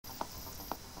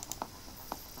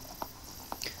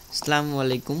আসসালামু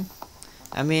আলাইকুম।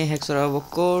 আমি হ্যাক্সর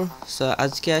আবুবাক্কর। সো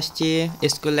আজকে আসছি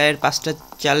SQL এর 5টা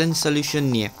চ্যালেঞ্জ সলিউশন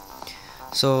নিয়ে।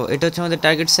 সো এটা হচ্ছে আমাদের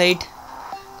টার্গেট সাইট।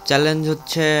 চ্যালেঞ্জ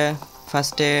হচ্ছে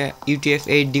ফার্স্টে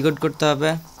UTF-8 ডিকোড করতে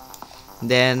হবে,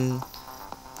 দেন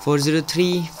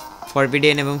 403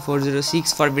 ফরবিডেন এবং 406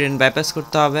 ফরবিডেন বাইপাস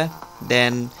করতে হবে,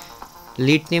 দেন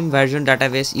Litt name version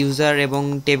database user এবং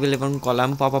টেবিল এবং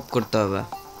কলাম পপ আপ করতে হবে।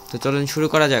 তো চলুন শুরু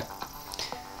করা যাক।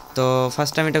 তো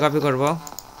ফার্স্ট আমি এটা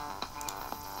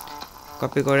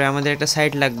কপি করে আমাদের একটা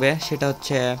সাইট লাগবে, সেটা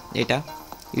হচ্ছে এটা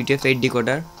UTF-8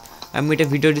 ডিকোডার। আমি এটা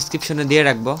ভিডিও ডিসক্রিপশনে দিয়ে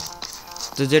রাখবো।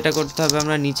 তো যেটা করতে হবে,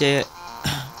 আমরা নিচে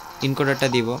ইনকোডারটা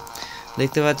দিব।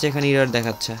 দেখতে পাচ্ছি এখানে এরর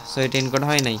দেখাচ্ছে, সো এটা ইনকোড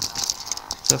হয় নাই।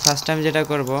 তো ফার্স্ট আমি যেটা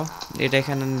করব, এটা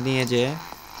এখানে নিয়ে যেয়ে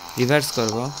রিভার্স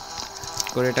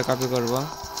করে এটা কপি করব।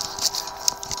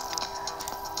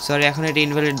 সরি, এখন এটা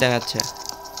ইনভ্যালিড দেখাচ্ছে।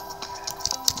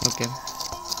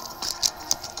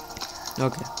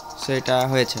 ওকে, সো এটা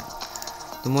হয়েছে।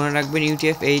 তো মনে রাখবেন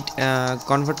UTF-8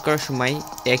 কনভার্ট করার সময়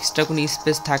এক্সট্রা কোনো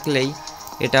স্পেস থাকলেই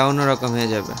এটা অন্যরকম হয়ে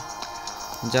যাবে।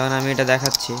 যেমন আমি এটা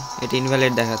দেখাচ্ছি, এটা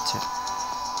ইনভ্যালিড দেখাচ্ছে,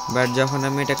 বাট যখন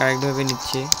আমি এটা কারেক্টভাবে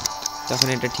নিচ্ছি তখন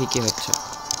এটা ঠিকই হচ্ছে।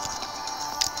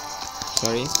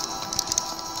 সরি,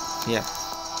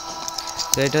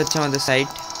 তো এটা হচ্ছে আমাদের সাইট।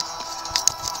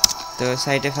 তো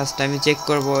সাইটে ফার্স্ট আমি চেক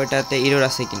করব এটাতে এরর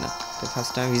আছে কিনা। তো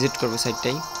ফার্স্ট আমি ভিজিট করব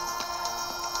সাইটটাই।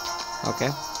 ওকে,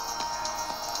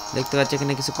 দেখতে পাচ্ছি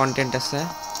এখানে কিছু কন্টেন্ট আছে।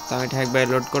 তো আমি এটা একবার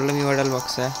লোড করলাম ইউআরএল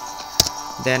বক্সে,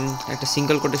 দেন একটা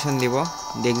সিঙ্গেল কোটেশন দিব,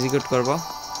 দিয়ে এক্সিকিউট করব।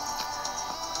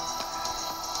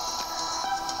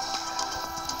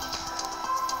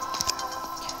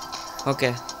 ওকে,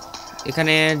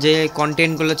 এখানে যে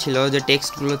কন্টেন্টগুলো ছিল, যে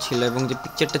টেক্সটগুলো ছিল এবং যে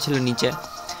পিকচারটা ছিল নিচে,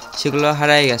 সেগুলো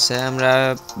হারাই গেছে। আমরা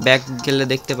ব্যাক গেলে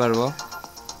দেখতে পারবো।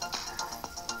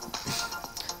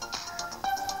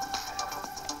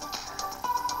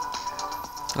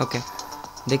 ওকে,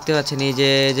 দেখতে পাচ্ছেন এই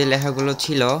যে লেখাগুলো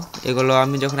ছিল, এগুলো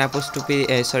আমি যখন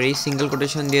সিঙ্গেল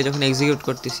কোটেশন দিয়ে যখন এক্সিকিউট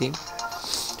করতেছি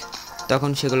তখন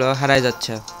সেগুলো হারাই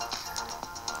যাচ্ছে।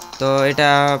 তো এটা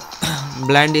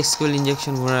blind SQL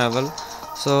injection vulnerable।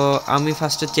 So আমি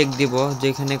ফার্স্টে চেক দিব যে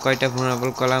এখানে কয়টা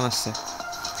vulnerable কলাম আছে।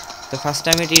 তো ফার্স্টে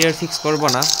আমি এটা এরর ফিক্স করবো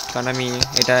না, কারণ আমি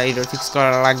এটা এরর ফিক্স করা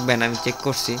লাগবে না, আমি চেক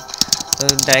করছি। তো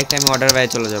ডাইরেক্ট আমি অর্ডার বাই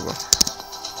চলে যাব।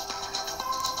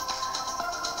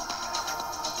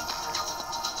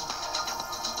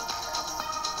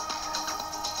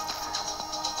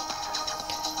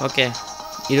 ওকে,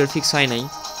 এরর ফিক্স হয় নাই,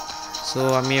 সো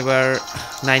আমি এবার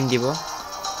 9 দিব।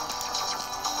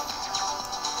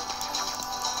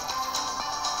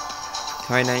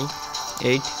 হয় নাই,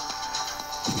 8,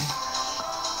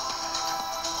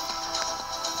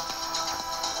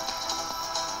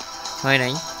 হয়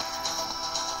নাই,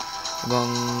 এবং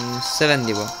 7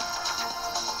 দিব।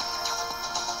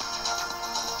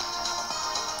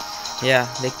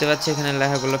 দেখতে পাচ্ছি এখানে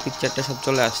লেখাগুলো, পিকচারটা সব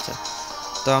চলে আসছে।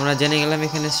 তো আমরা জেনে গেলাম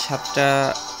এখানে 7টা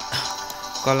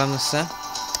কলাম আছে।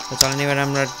 তো চলেন এবার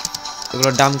আমরা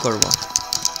এগুলো ডাম্প করব।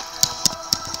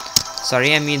 সরি,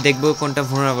 আমি দেখব কোনটা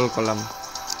vulnerable কলাম,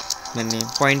 মানে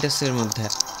পয়েন্টার্সের মধ্যে।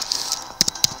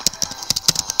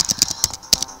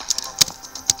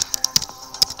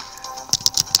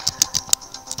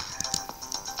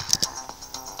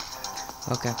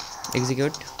 ওকে,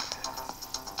 এক্সিকিউট।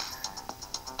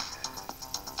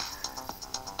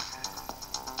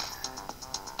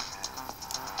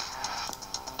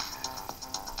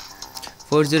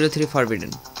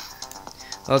 forbidden।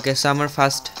 ওকে, সো আমার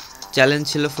ফার্স্ট চ্যালেঞ্জ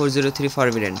ছিল 403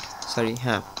 forbidden। সরি,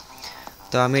 হ্যাঁ।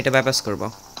 তো আমি এটা বাইপাস করব,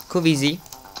 খুব ইজি।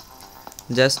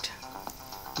 জাস্ট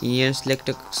ইউনিয়ন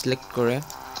সিলেক্ট করে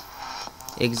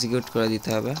এক্সিকিউট করে দিতে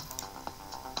হবে।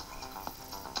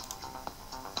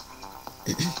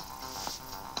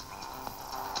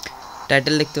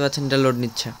 টাইটেল দেখতে পাচ্ছেন, এটা লোড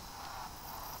নিচ্ছে।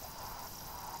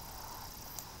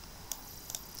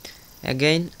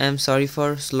 Again, I am sorry for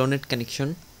slow net connection.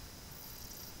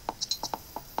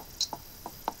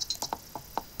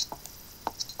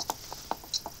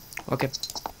 Okay,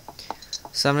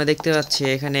 so আমরা দেখতে পাচ্ছি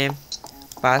এখানে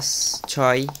 5,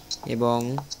 6 এবং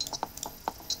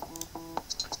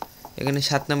এখানে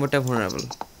 7 নম্বরটা vulnerable।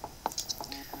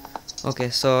 ওকে,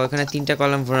 সো এখানে 3টা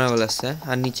কলাম vulnerable আছে,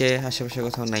 আর নিচে আশেপাশে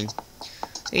কোথাও নাই।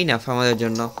 ইনাফ আমাদের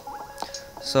জন্য।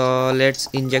 So let's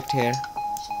inject hair.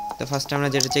 তো ফার্স্ট আমরা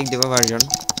যেটা check Dev, version,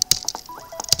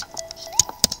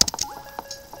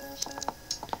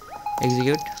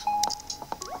 execute.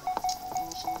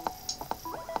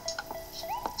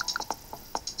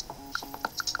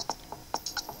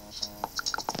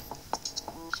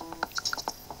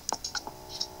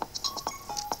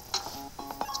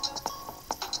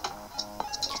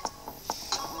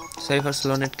 Sorry for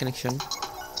slow net connection.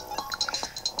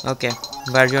 Okay,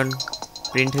 version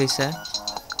print হয়েছে।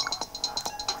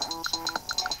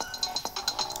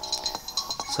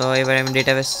 সো এবার আমি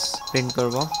ডেটাবেস প্রিন্ট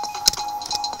করব।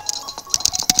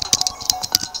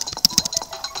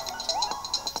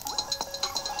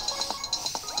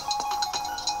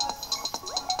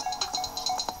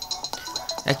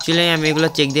 অ্যাকচুয়ালি আমি এগুলো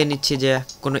চেক দিয়ে নিচ্ছি যে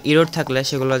কোনো এরর থাকলে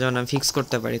সেগুলো যেন আমি ফিক্স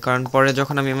করতে পারি, কারণ পরে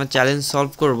যখন আমি আমার চ্যালেঞ্জ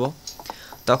সলভ করব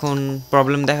তখন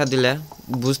প্রবলেম দেখা দিলে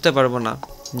বুঝতে পারবো না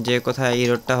যে কোথায়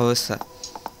এররটা হয়েছে।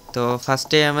 তো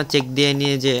ফার্স্টে আমার চেক দিয়ে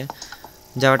নিয়ে যে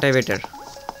যাওয়াটাই better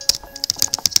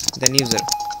then user.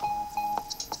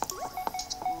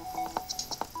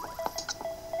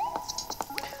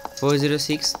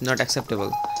 $406 not acceptable,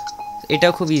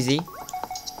 এটাও খুব ইজি।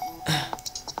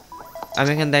 আমি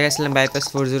এখানে দেখাচ্ছিলাম বাইপাস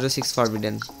 406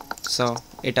 ফরবিডেন, সো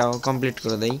এটাও কমপ্লিট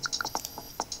করে দেই।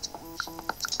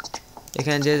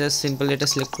 এখানে যে জাস্ট সিম্পল এটা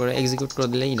সিলেক্ট করে এক্সিকিউট করে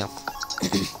দিলে ইনাফ।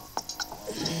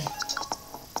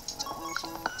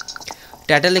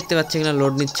 টাইটেল দেখতে পাচ্ছি এখানে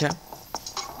লোড নিচ্ছে,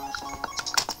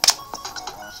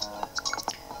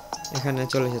 এখানে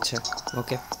চলে এসেছে।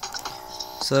 ওকে,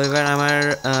 সো এবার আমার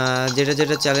যেটা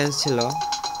যেটা চ্যালেঞ্জ ছিল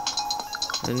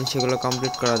সেগুলো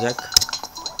কমপ্লিট করা যাক।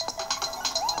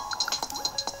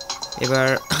 এবার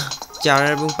 4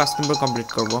 এবং 5 নম্বর কমপ্লিট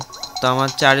করব। তো আমার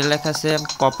 4-এ লেখা আছে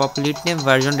popup, Litt name,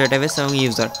 version, database এবং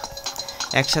ইউজার।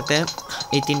 একসাথে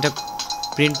এই তিনটা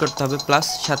প্রিন্ট করতে হবে, প্লাস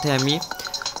সাথে আমি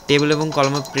টেবিল এবং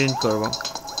কলামও প্রিন্ট করব।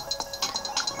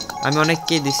 আমি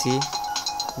অনেককেই দিছি,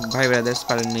 ভাই ব্রাদার্স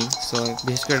পারেন নেই, সো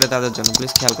বিশেষ করে এটা তাদের জন্য,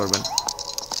 প্লিজ খেয়াল করবেন।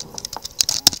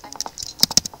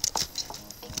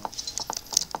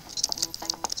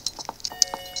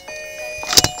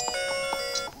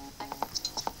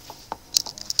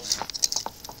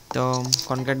 তো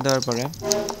কনক্যাট দেওয়ার পরে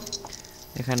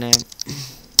এখানে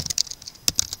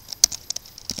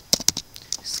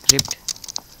স্ক্রিপ্ট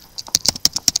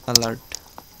অ্যালার্ট,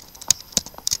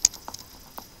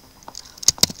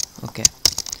 ওকে,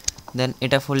 দেন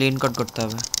এটা ফুলি এনকোড করতে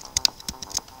হবে।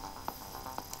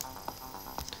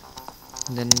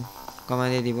 দেন কমা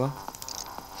দিয়ে দিব।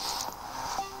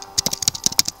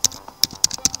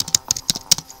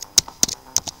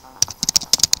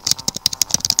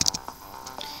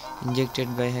 Injected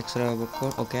by Haxor Abubakker,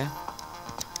 okay.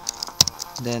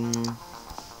 Then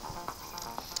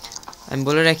আমি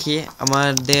বলে রাখি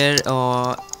আমাদের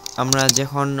আমরা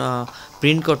যখন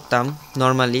প্রিন্ট করতাম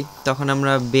নর্মালি তখন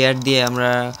আমরা বেয়ার দিয়ে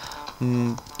আমরা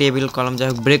টেবিল কলাম যাই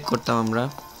হোক ব্রেক করতাম আমরা।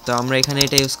 তো আমরা এখানে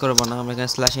এটা ইউজ করব না, আমরা এখানে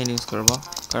স্ল্যাশ এন ইউজ করব,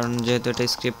 কারণ যেহেতু এটা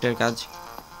স্ক্রিপ্টের কাজ।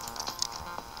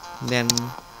 দেন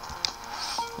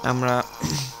আমরা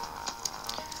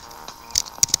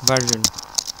ভার্জন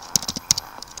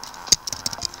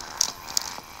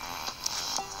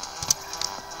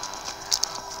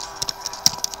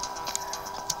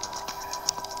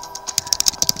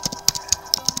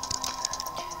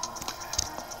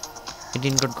এটা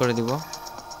ইনকোড করে দিব।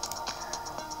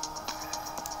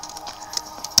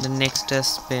 দেন নেক্সট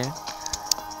আসবে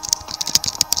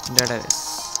ডেটাবেস।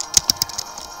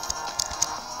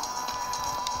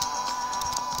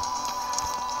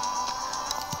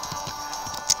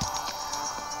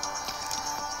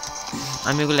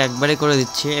 আমি এগুলো একবারে করে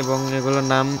দিচ্ছি এবং এগুলোর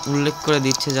নাম উল্লেখ করে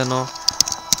দিচ্ছি যেন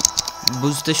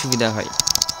বুঝতে সুবিধা হয়,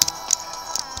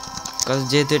 কারণ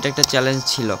যেহেতু এটা একটা চ্যালেঞ্জ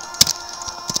ছিল।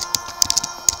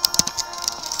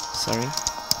 সরি,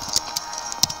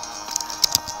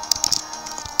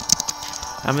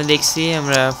 আমরা দেখছি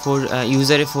আমরা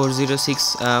ইউজারে 406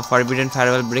 ফরবিডেন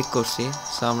ফায়ারওয়াল ব্রেক করছি,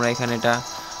 সো আমরা এখানে এটা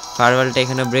ফায়ারওয়ালটা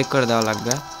এখানে ব্রেক করে দেওয়া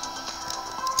লাগবে।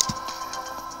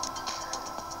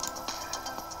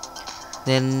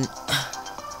 দেন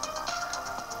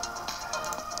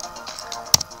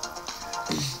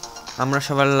আমরা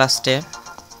সবার লাস্টে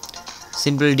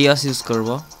সিম্পল ডিওস ইউজ করব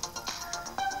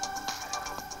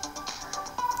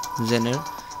জেনের,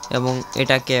 এবং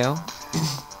এটাকেও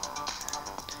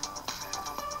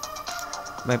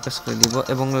বাইপাস করে দিব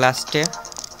এবং লাস্টে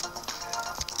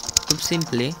খুব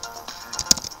সিম্পলি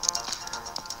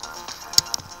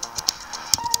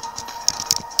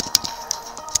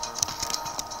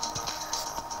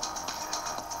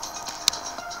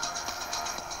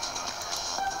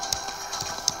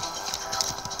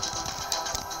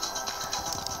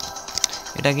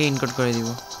এটাকে ইনকোড করে দিব,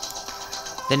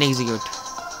 দেন এক্সিকিউট।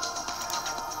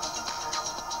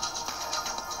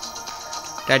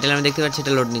 টাইটেল আমি দেখতে পাচ্ছি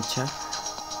এটা লোড নিচ্ছে।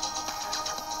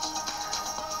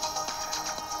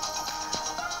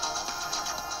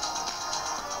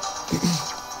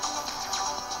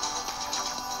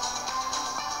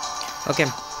 ওকে,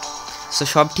 সো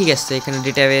সব ঠিক আছে, এখানে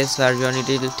ডেটাবেস ভার্জন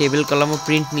টেবিল কলামও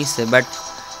প্রিন্ট নিচ্ছে, বাট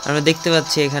আমরা দেখতে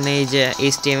পাচ্ছি এখানে এই যে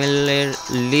HTML এর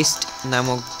লিস্ট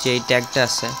নামক যে ট্যাগটা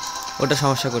আছে ওটা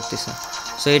সমস্যা করতেছে।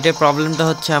 সো এটার প্রবলেমটা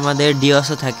হচ্ছে আমাদের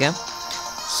ডিওসে থাকে,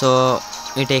 সো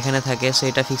এটা এখানে থাকে, সো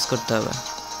এটা ফিক্স করতে হবে।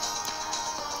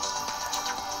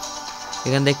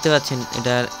 এখানে দেখতে পাচ্ছেন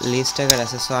এটা লিস্ট ট্যাগার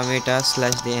আছে, সো আমি এটা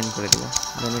স্ল্যাশ দিয়ে এন্ড করে দিব,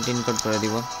 দেন এটা ইনকোড করে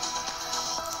দিব,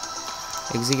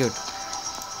 এক্সিকিউট।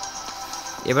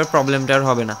 এবার প্রবলেমটা আর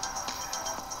হবে না।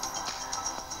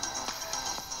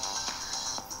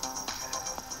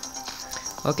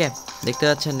 ওকে, দেখতে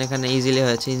পাচ্ছেন এখানে ইজিলি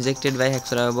হয়েছে, ইনজেক্টেড বাই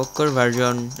হ্যাক্সর আবুবাক্কর,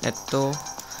 ভার্জন এত,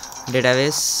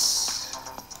 ডেটাবেস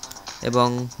এবং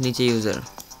নিচে ইউজার।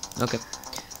 ওকে,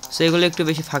 সো এগুলো একটু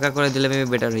বেশি ফাঁকা করে দিলে মেবি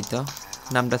বেটার হইতো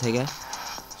নামটা থেকে।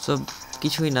 সো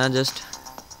কিছুই না, জাস্ট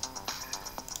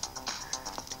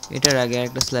এটার আগে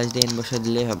একটা স্ল্যাশ দিয়ে এন বসে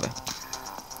দিলেই হবে।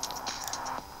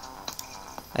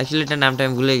 অ্যাকচুয়ালি এটার নামটা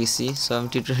আমি ভুলে গেছি, সো আমি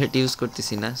টিউটোরিয়ালটা ইউজ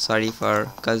করতেছি না, সরি ফর,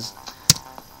 কাজ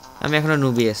আমি এখনও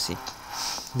নুবি আছি।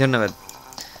 ধন্যবাদ।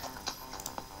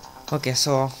 ওকে,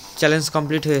 সো চ্যালেঞ্জ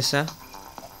কমপ্লিট হয়েছে।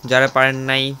 যারা পারেন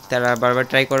নাই তারা বারবার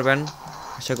ট্রাই করবেন।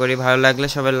 আশা করি ভালো লাগলে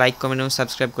সবাই লাইক, কমেন্ট এবং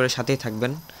সাবস্ক্রাইব করে সাথেই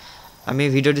থাকবেন। আমি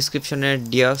ভিডিও ডিসক্রিপশনের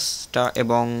ডিওসটা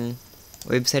এবং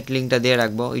ওয়েবসাইট লিঙ্কটা দিয়ে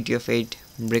রাখবো UTF-8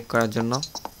 ব্রেক করার জন্য।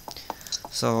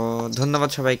 সো ধন্যবাদ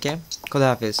সবাইকে, খোদা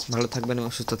হাফেজ, ভালো থাকবেন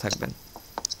এবং সুস্থ থাকবেন।